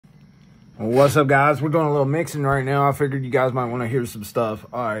What's up, guys? We're doing a little mixing right now. I figured you guys might want to hear some stuff.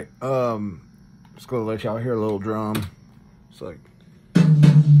 All right, just gonna let y'all hear a little drum. It's like,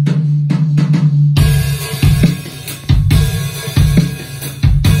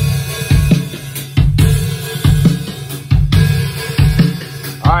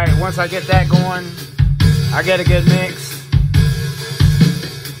 all right, once I get that going, I get a good mix.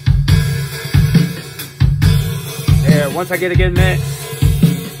 Yeah, once I get a good mix.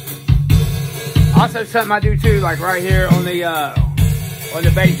 Also, something I do too, like right here on the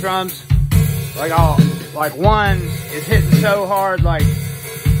bass drums, like one is hitting so hard, like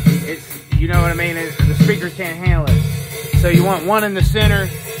it's, you know what I mean, the speakers can't handle it. So you want one in the center,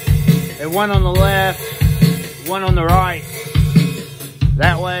 and one on the left, one on the right.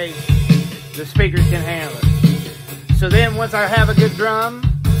 That way, the speakers can handle it. So then once I have a good drum,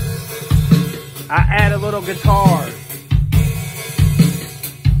 I add a little guitar.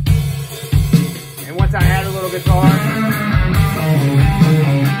 And once I add a little guitar,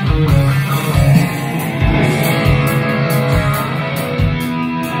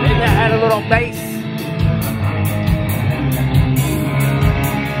 then I add a little bass.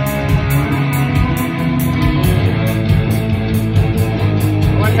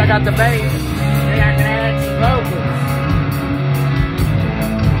 Once I got the bass,